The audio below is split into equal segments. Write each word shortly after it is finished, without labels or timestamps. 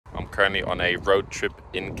currently on a road trip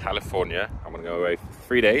in California. I'm gonna go away for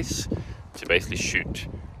 3 days to basically shoot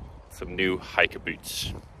some new hiker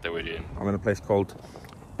boots that we're doing. I'm in a place called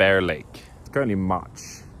Bear Lake. It's currently March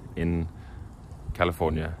in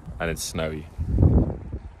California and it's snowy.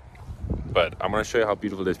 But I'm gonna show you how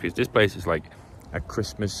beautiful this place is. This place is like a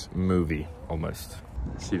Christmas movie almost.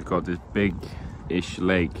 So you've got this big-ish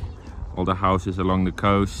lake, all the houses along the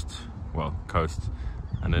coast, well, coast,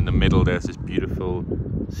 and in the middle there's this beautiful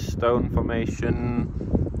stone formation,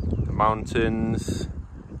 the mountains.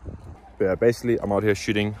 But yeah, basically I'm out here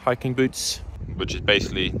shooting hiking boots, which is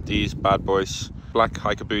basically these bad boys, black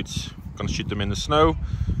hiker boots. Gonna shoot them in the snow,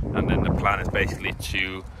 and then the plan is basically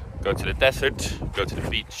to go to the desert, go to the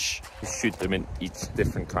beach, shoot them in each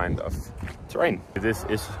different kind of terrain. This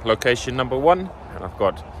is location number 1, and I've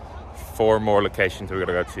got 4 more locations we're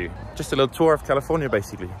gonna go to. Just a little tour of California,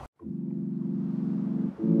 basically.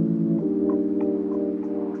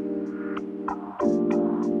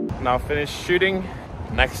 Now finished shooting.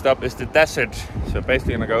 Next up is the desert. So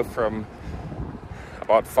basically gonna go from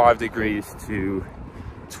about 5 degrees to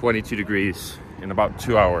 22 degrees in about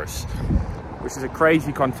 2 hours. Which is a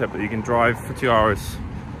crazy concept that you can drive for 2 hours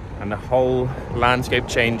and the whole landscape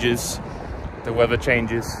changes, the weather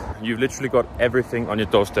changes. You've literally got everything on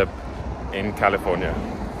your doorstep in California.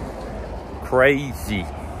 Crazy.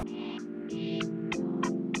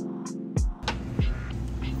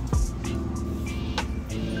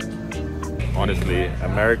 Honestly,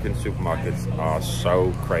 American supermarkets are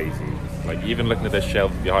so crazy. Like even looking at the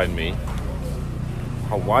shelves behind me,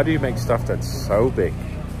 why do you make stuff that's so big?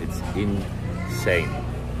 It's insane.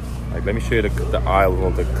 Like let me show you the aisle with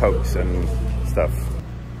all the Cokes and stuff.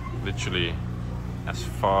 Literally as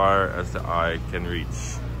far as the eye can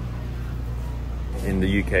reach. In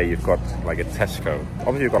the UK you've got like a Tesco.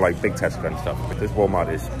 Obviously you've got like big Tesco and stuff, but this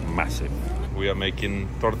Walmart is massive. We are making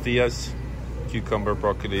tortillas, cucumber,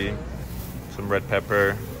 broccoli, some red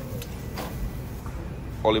pepper,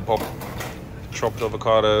 Olipop, chopped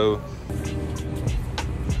avocado.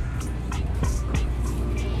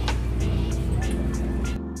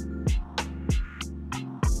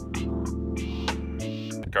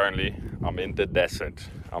 Currently, I'm in the desert.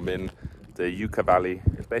 I'm in the Yucca Valley.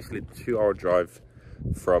 It's basically a 2-hour drive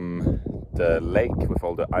from the lake with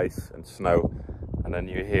all the ice and snow. And then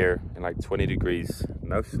you're here in like 20 degrees,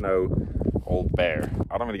 no snow, all bare.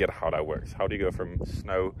 I don't really get how that works. How do you go from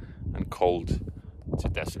snow and cold to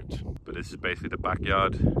desert? But this is basically the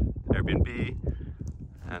backyard Airbnb.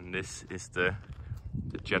 And this is the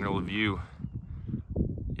general view.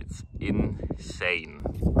 It's insane.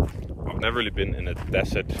 I've never really been in a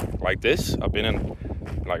desert like this. I've been in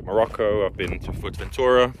like Morocco, I've been to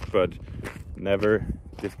Fuerteventura, but never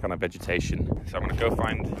this kind of vegetation. So I'm gonna go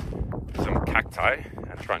find some cacti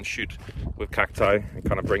and try and shoot with cacti and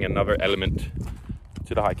kind of bring another element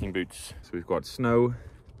to the hiking boots. So we've got snow,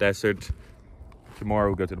 desert. Tomorrow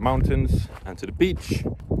we'll go to the mountains and to the beach.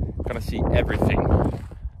 Gonna see everything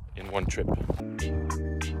in one trip.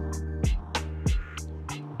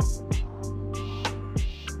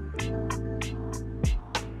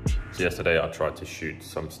 Yesterday I tried to shoot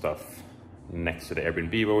some stuff next to the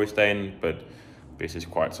Airbnb where we're staying, but this is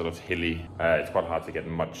quite sort of hilly. It's quite hard to get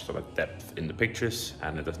much sort of depth in the pictures,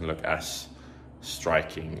 and it doesn't look as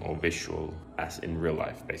striking or visual as in real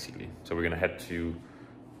life, basically. So we're gonna head to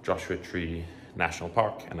Joshua Tree National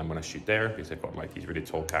Park, and I'm gonna shoot there because they've got like these really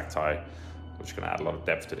tall cacti, which is gonna add a lot of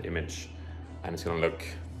depth to the image, and it's gonna look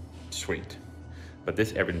sweet. But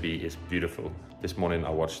this Airbnb is beautiful. This morning I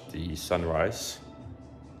watched the sunrise.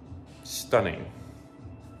 Stunning,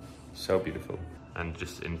 so beautiful, and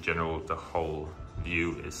just in general the whole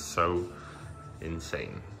view is so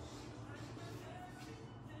insane,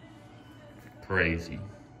 crazy.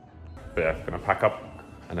 But yeah, gonna pack up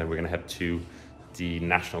and then we're gonna head to the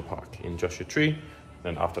national park in Joshua Tree.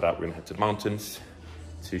 Then after that we're gonna head to the mountains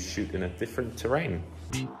to shoot in a different terrain.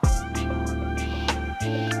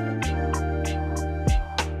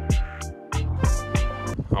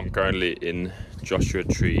 I'm currently in Joshua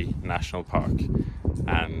Tree National Park,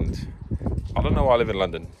 and I don't know why I live in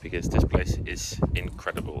London because this place is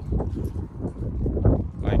incredible.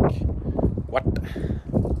 Like, what?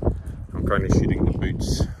 I'm currently shooting the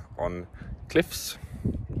boots on cliffs.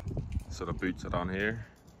 So the boots are down here,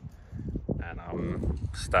 and I'm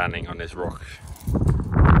standing on this rock,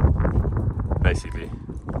 basically.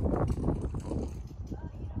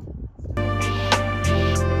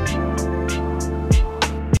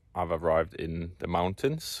 I've arrived in the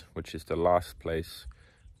mountains, which is the last place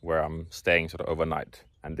where I'm staying sort of overnight.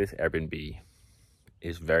 And this Airbnb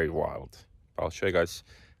is very wild. I'll show you guys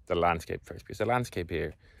the landscape first, because the landscape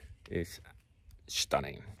here is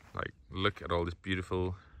stunning. Like, look at all this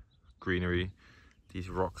beautiful greenery, these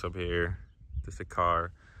rocks up here, there's a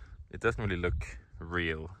car. It doesn't really look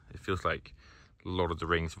real. It feels like Lord of the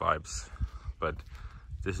Rings vibes, but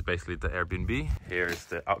this is basically the Airbnb. Here is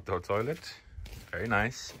the outdoor toilet, very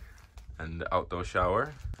nice, and the outdoor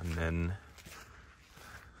shower, and then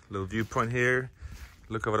a little viewpoint here,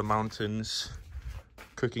 look over the mountains,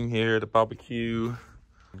 cooking here, the barbecue.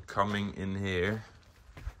 And coming in here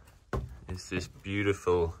is this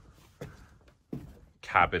beautiful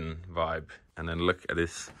cabin vibe, and then look at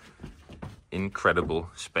this incredible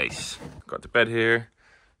space. Got the bed here,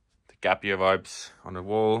 the gap year vibes on the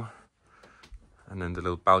wall, and then the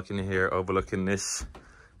little balcony here overlooking this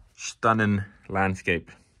stunning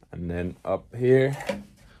landscape. And then up here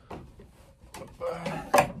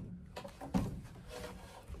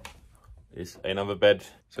is another bed.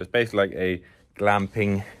 So it's basically like a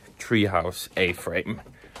glamping treehouse A-frame,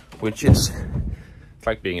 which is, it's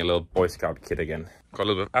like being a little Boy Scout kid again. Got a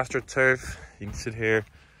little bit of AstroTurf. You can sit here,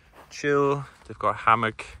 chill. They've got a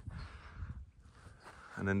hammock.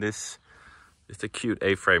 And then this is the cute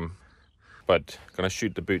A-frame. But gonna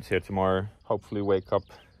shoot the boots here tomorrow. Hopefully wake up,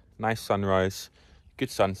 nice sunrise, good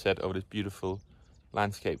sunset over this beautiful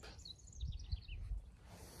landscape.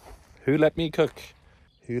 Who let me cook?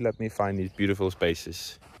 Who let me find these beautiful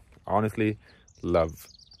spaces? Honestly, love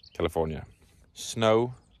California.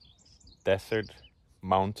 Snow, desert,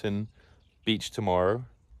 mountain, beach tomorrow.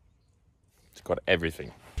 It's got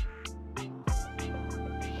everything.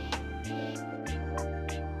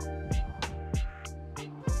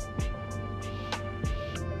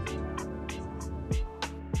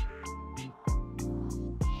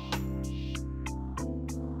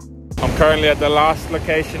 I'm currently at the last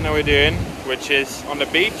location that we're doing, which is on the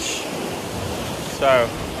beach. So,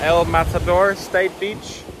 El Matador State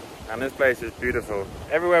Beach. And this place is beautiful.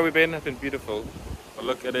 Everywhere we've been has been beautiful. But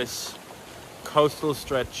look at this coastal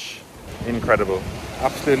stretch. Incredible.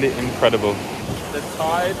 Absolutely incredible. The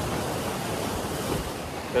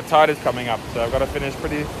tide is coming up, so I've got to finish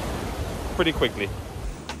pretty quickly.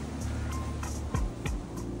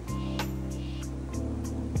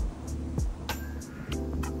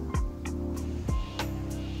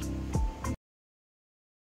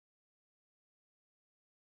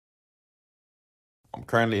 I'm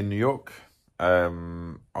currently in New York. I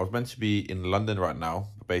was meant to be in London right now,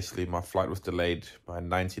 but basically my flight was delayed by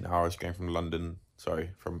 19 hours going from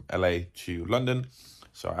from LA to London.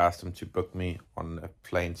 So I asked them to book me on a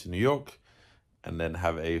plane to New York and then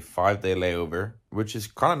have a 5-day layover, which is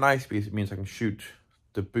kind of nice because it means I can shoot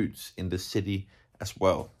the boots in the city as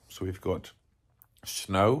well. So we've got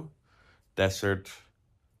snow, desert,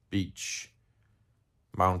 beach,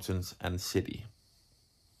 mountains, and city,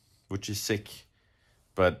 which is sick.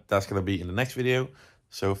 But that's going to be in the next video.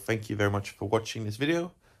 So thank you very much for watching this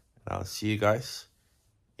video. And I'll see you guys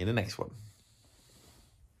in the next one.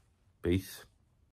 Peace.